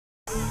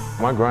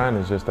My grind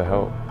is just to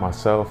help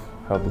myself,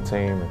 help the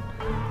team, and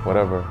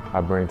whatever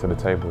I bring to the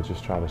table,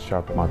 just try to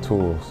sharpen my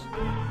tools.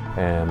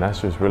 And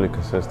that's just really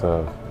consists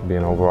of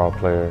being an overall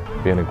player,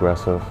 being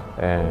aggressive,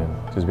 and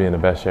just being the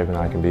best shape that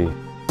I can be.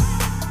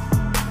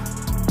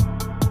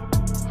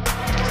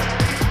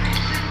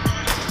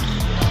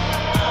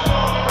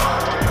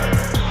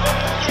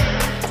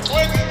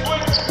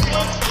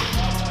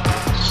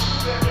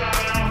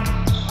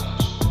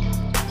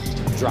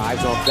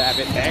 Drives on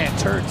Babbitt and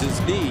turns his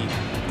knee.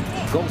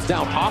 Goes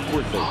down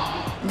awkwardly.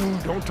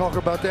 Don't talk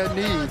about that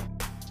knee.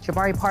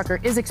 Jabari Parker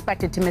is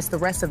expected to miss the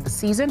rest of the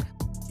season.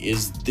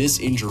 Is this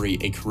injury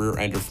a career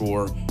ender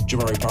for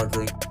Jabari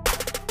Parker?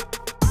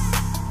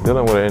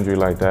 Dealing with an injury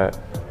like that,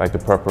 like the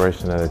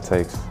preparation that it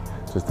takes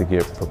just to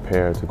get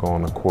prepared to go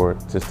on the court,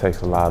 just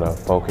takes a lot of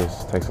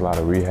focus, takes a lot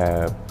of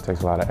rehab,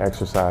 takes a lot of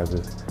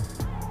exercises.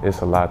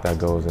 It's a lot that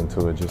goes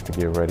into it just to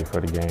get ready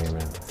for the game.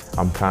 And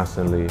I'm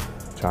constantly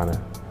trying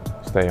to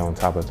stay on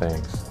top of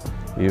things.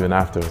 Even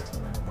after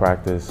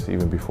practice,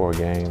 even before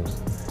games,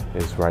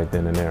 it's right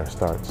then and there, it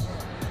starts.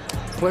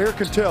 Player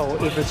can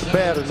tell if it's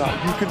bad or not.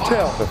 You can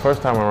tell. The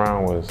first time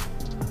around was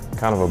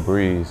kind of a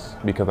breeze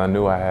because I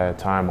knew I had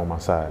time on my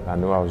side. I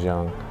knew I was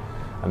young.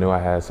 I knew I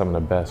had some of the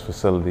best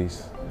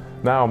facilities.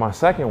 Now my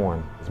second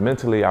one,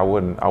 mentally I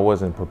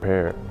wasn't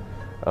prepared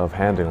of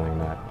handling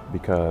that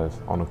because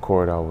on the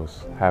court I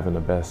was having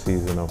the best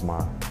season of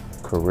my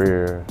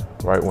career.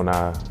 Right when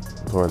I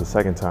tore the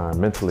second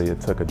time, mentally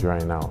it took a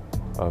drain out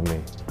of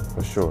me,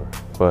 for sure.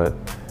 But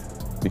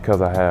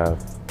because I have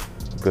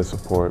good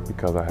support,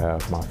 because I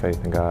have my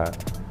faith in God,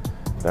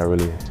 that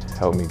really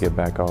helped me get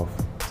back off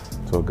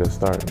to a good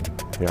start.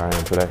 And here I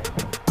am today.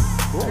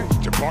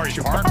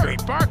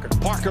 Jabari Parker.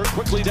 Parker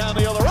quickly down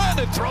the other end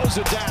and throws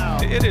it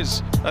down. It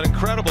is an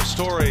incredible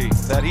story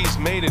that he's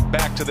made it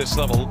back to this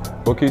level.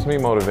 What keeps me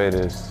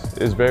motivated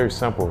is very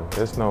simple.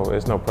 It's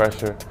no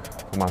pressure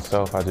for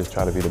myself. I just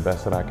try to be the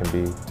best that I can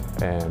be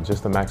and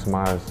just to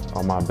maximize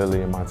on my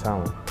ability and my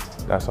talent.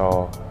 That's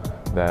all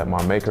that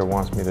my maker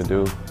wants me to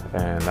do,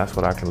 and that's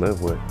what I can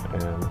live with,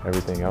 and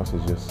everything else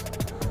is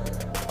just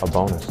a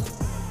bonus.